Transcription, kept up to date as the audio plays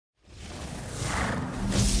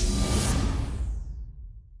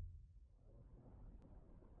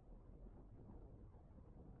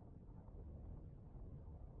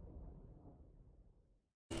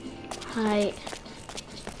Hi.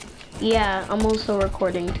 Yeah, I'm also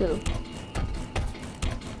recording too.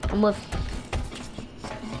 I'm with.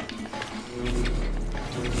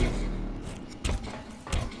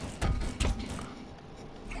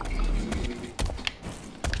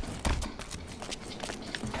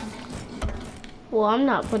 Well, I'm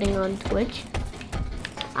not putting on Twitch.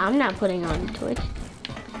 I'm not putting on Twitch.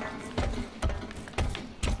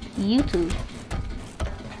 YouTube.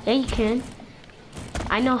 Yeah, you can.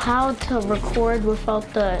 I know how to record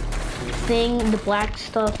without the thing, the black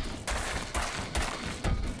stuff.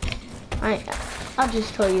 I'll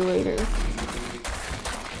just tell you later.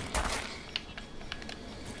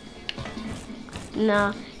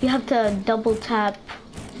 Nah, you have to double tap.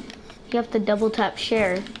 You have to double tap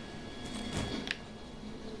share.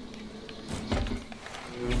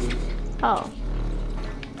 Oh.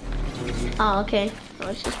 Oh, okay. I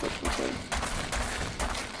was just looking to.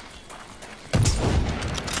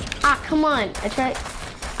 Ah, come on. I tried.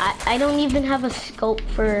 I don't even have a scope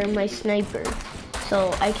for my sniper,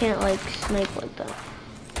 so I can't like snipe like that.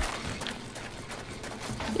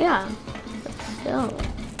 Yeah, but still.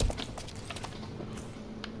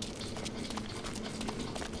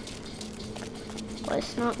 Well,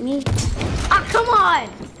 it's not me. Ah, come on!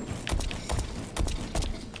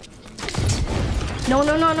 No,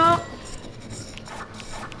 no, no, no.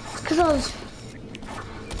 It's because I was.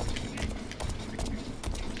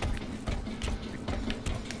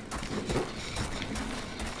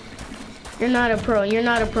 You're not a pro. You're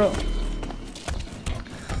not a pro.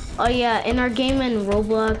 Oh yeah, in our game in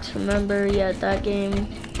Roblox, remember? Yeah, that game.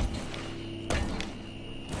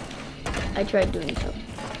 I tried doing so.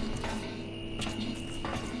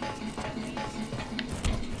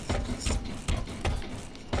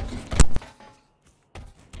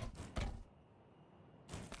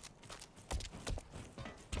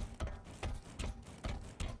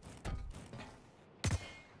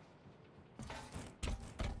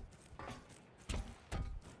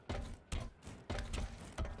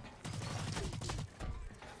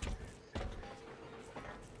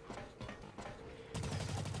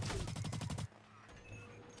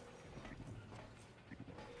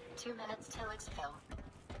 Two minutes till exfil.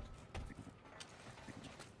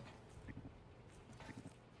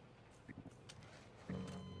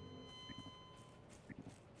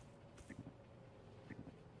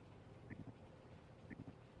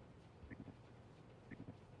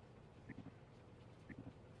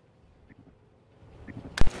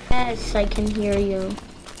 Yes, I can hear you.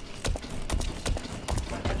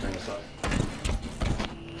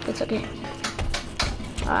 It's okay.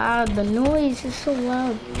 Ah, the noise is so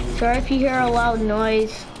loud. Sorry if you hear a loud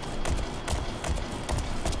noise.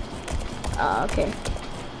 Ah, okay.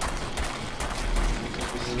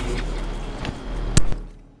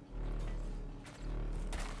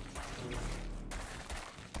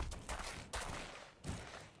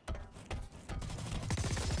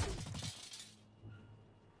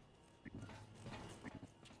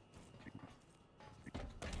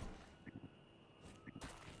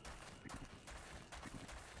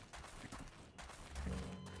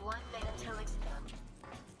 Until exfil.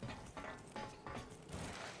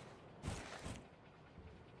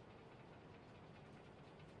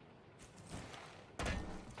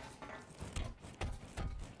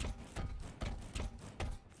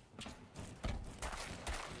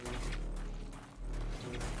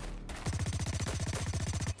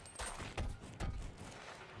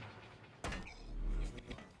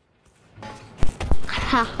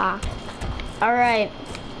 Haha. All right.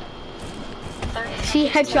 See,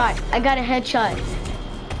 headshot. I got a headshot.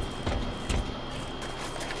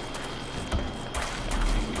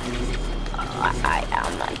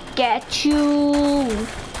 I'm gonna get you.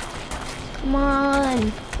 Come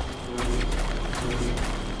on.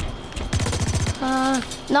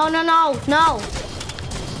 No, no, no, no.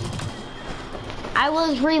 I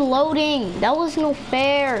was reloading. That was no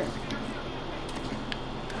fair.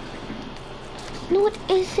 No, it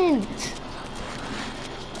isn't.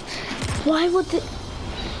 Why would it?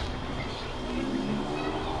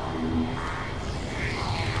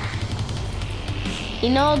 You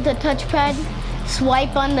know the touchpad?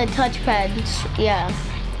 Swipe on the touchpad. Yeah.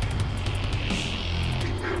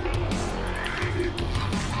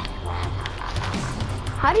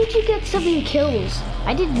 How did you get 7 kills?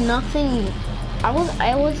 I did nothing.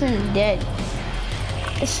 I wasn't dead.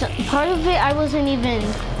 Part of it I wasn't even.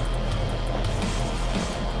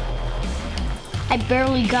 I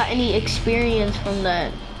barely got any experience from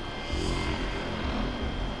that.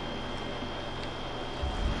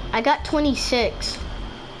 I got 26.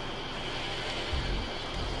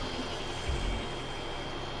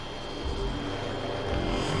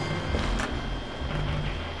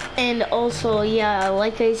 And also, yeah,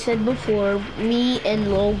 like I said before, me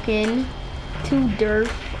and Logan,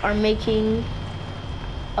 2Derf, are making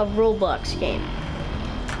a Roblox game.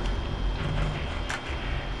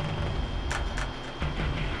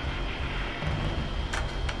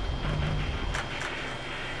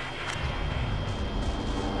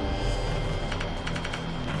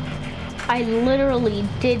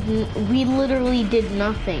 We literally did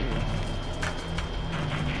nothing.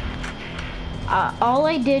 All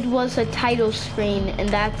I did was a title screen and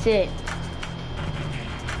that's it.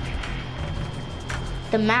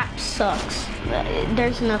 The map sucks.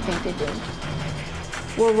 There's nothing to do.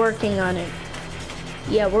 We're working on it.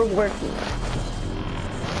 Yeah, we're working on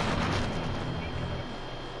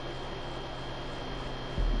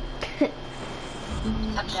it.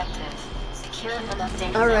 Objective. Secure and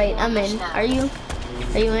update. Alright, I'm in. Are you?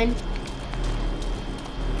 Are you in?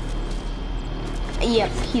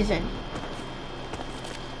 Yep, he's in.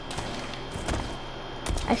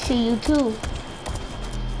 I see you too.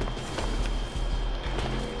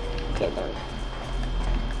 Okay, there.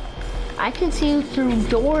 I can see you through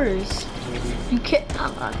doors. You can't.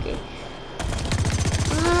 Oh, okay.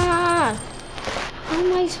 Ah! How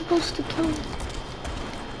am I supposed to kill him?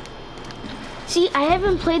 See, I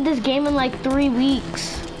haven't played this game in like 3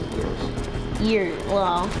 weeks. Years.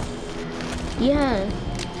 Well, yeah.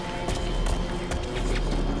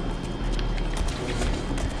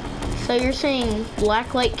 So you're saying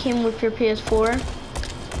Blacklight came with your PS4?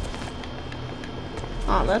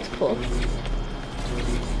 Oh, that's cool.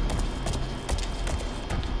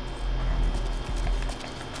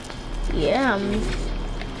 Yeah.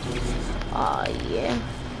 Yeah.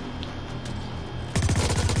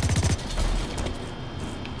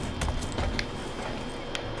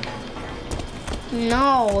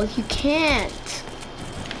 No, you can't.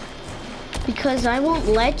 Because I won't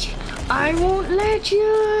let you. I won't let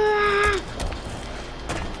you.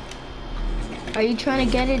 Are you trying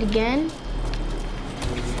to get it again?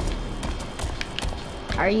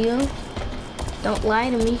 Are you? Don't lie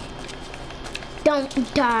to me.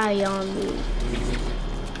 Don't die on me.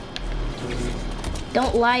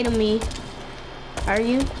 Don't lie to me. Are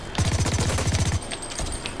you?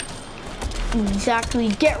 Exactly.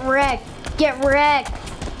 Get wrecked. Get wrecked.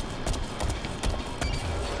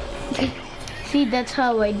 See, that's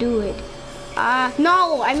how I do it.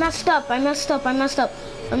 No, I messed up. I messed up.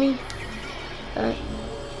 Let me,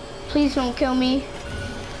 please don't kill me.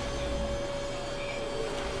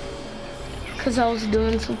 Cause I was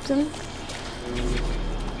doing something.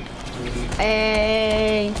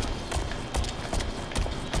 Hey.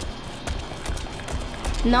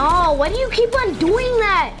 No, why do you keep on doing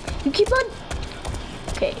that? You keep on.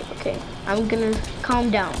 Okay. I'm gonna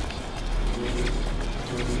calm down.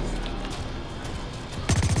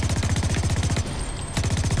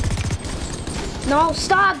 No,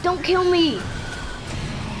 stop, don't kill me.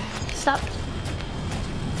 Stop.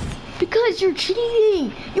 Because you're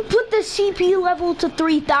cheating. You put the CP level to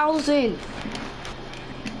 3000.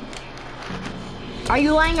 Are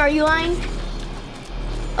you lying?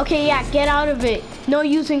 Okay, yeah, get out of it. No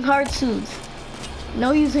using hard suits.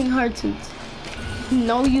 No using hard suits.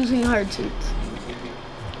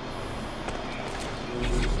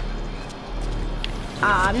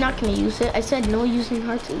 I'm not gonna use it. I said no using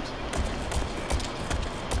hard suits.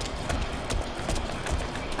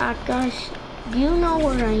 Gosh, do you know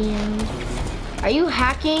where I am? Are you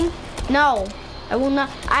hacking? No, I will not.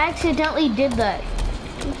 I accidentally did that.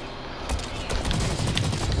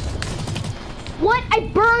 What? I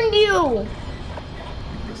burned you!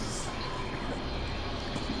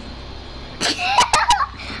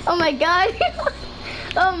 Oh my god.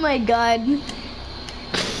 Oh my god.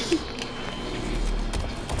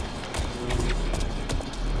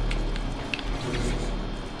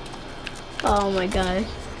 Oh my god.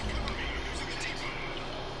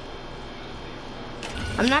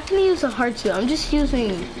 I'm not gonna use a hard suit. I'm just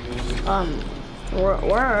using, where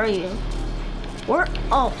are you? Where?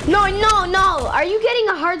 Oh, no. Are you getting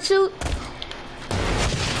a hard suit?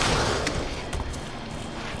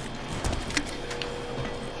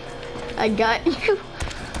 I got you.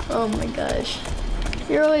 Oh my gosh.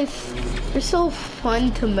 You're so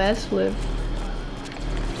fun to mess with.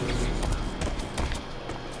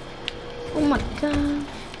 Oh my god.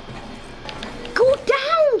 Go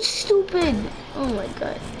down, stupid. Oh my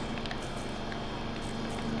god.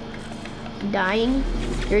 Dying?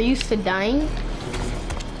 You're used to dying?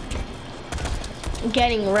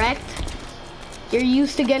 Getting wrecked? You're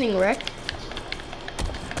used to getting wrecked?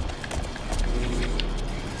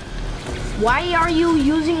 Why are you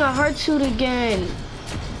using a hard suit again?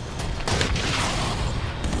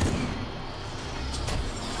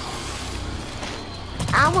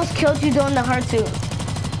 I almost killed you doing the hard suit.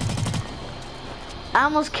 I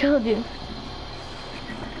almost killed you.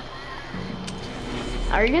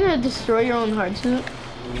 Are you gonna destroy your own hard suit?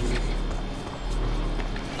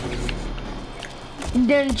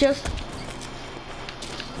 Then just...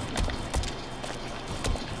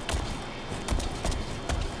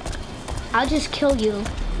 I'll just kill you.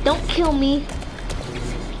 Don't kill me.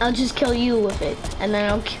 I'll just kill you with it. And then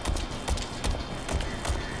I'll kill...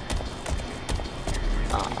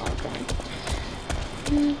 Oh, okay.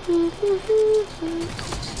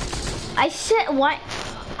 I said, what?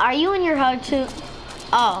 Are you in your hard suit?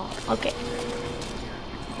 Oh, okay.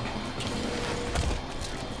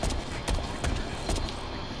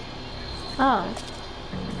 Oh.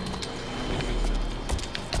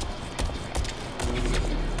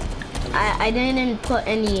 I didn't put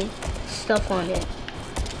any stuff on it.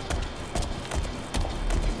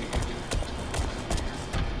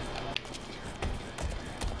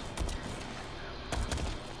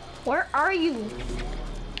 Where are you?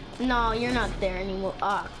 No, you're not there anymore.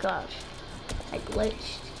 Oh gosh, I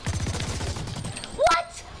glitched.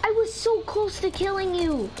 What? I was so close to killing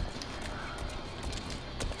you.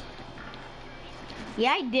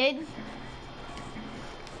 Yeah, I did.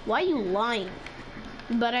 Why are you lying?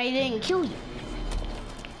 But I didn't kill you.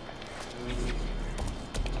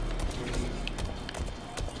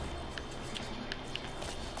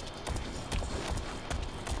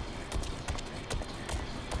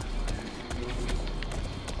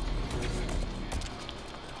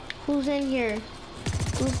 Who's in here?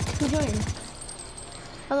 Who joined?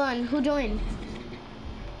 Hold on, who joined?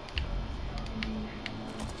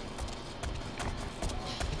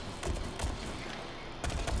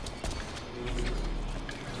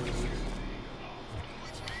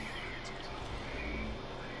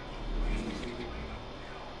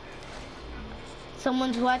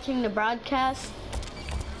 Someone's watching the broadcast.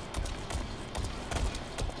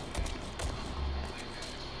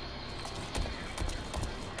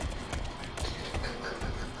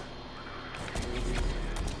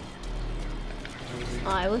 Oh,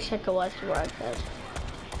 I wish I could watch the broadcast.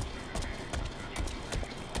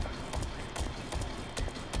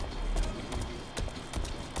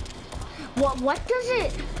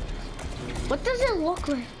 What does it look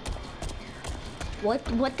like?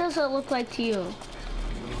 What does it look like to you?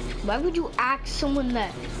 Why would you ask someone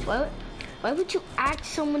that? Why would you ask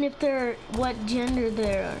someone if they're what gender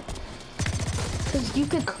they are? Cause you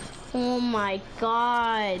could. Oh my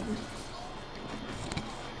god.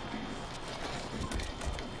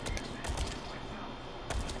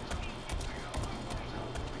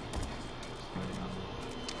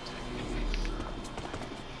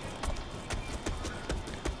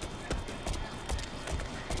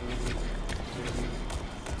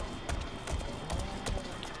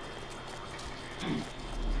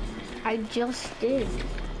 I just did.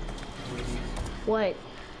 What?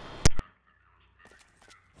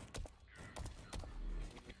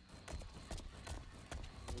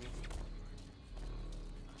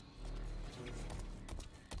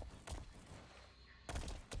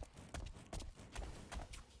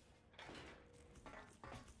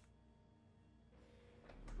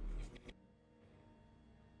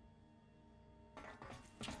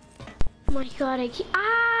 Oh my god, I can't.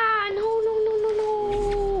 Ah, no.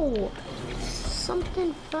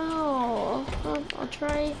 Something fell. I'll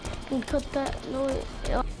try and cut that noise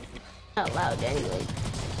out loud anyway.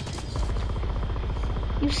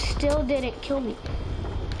 You still didn't kill me.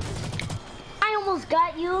 I almost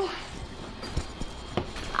got you.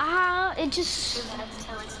 Ah, it just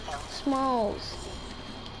smells.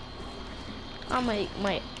 Oh, my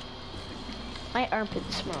armpit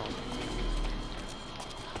smell.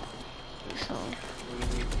 So.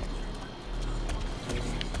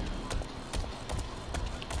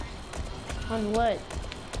 On what?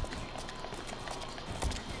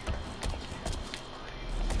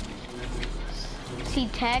 See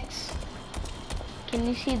text? Can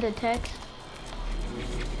you see the text?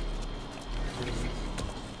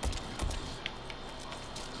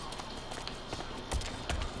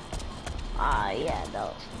 Ah, yeah, that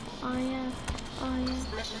was. Oh, yeah.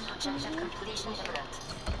 Mission objective completion imminent.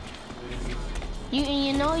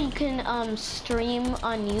 You know you can stream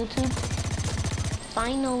on YouTube.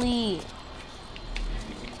 Finally.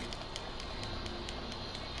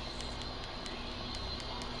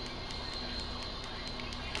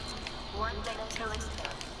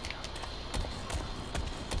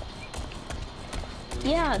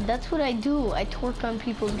 Yeah, that's what I do. I twerk on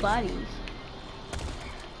people's bodies.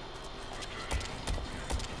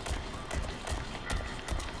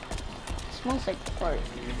 It smells like fart.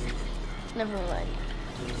 Never mind.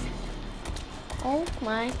 Oh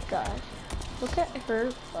my gosh. Look at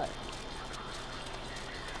her butt.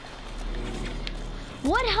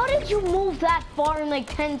 What? How did you move that far in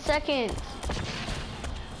like 10 seconds?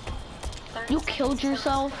 You killed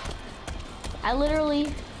yourself. I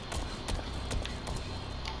literally...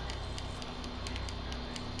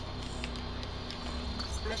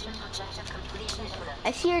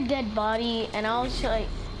 I see her dead body and I was like,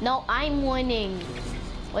 no, I'm winning.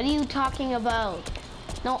 What are you talking about?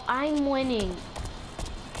 No, I'm winning.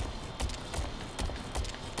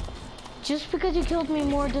 Just because you killed me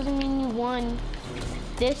more doesn't mean you won.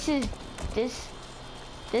 This isn't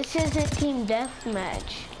team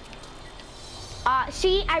deathmatch.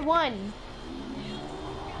 See, I won.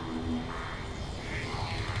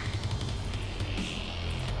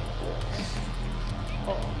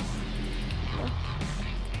 Oh.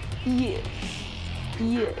 Yes.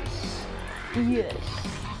 Yes. Yes.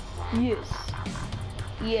 Yes.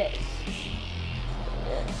 Yes.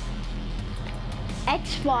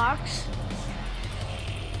 Xbox.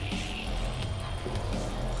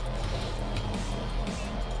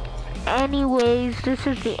 Anyways, this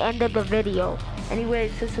is the end of the video.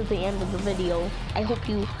 I hope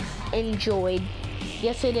you enjoyed.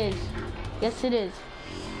 Yes, it is. Yes, it is.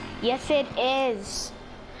 Yes, it is.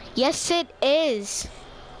 Yes, it is.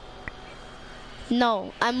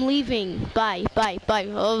 No, I'm leaving. Bye, bye, bye.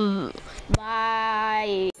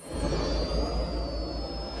 Bye.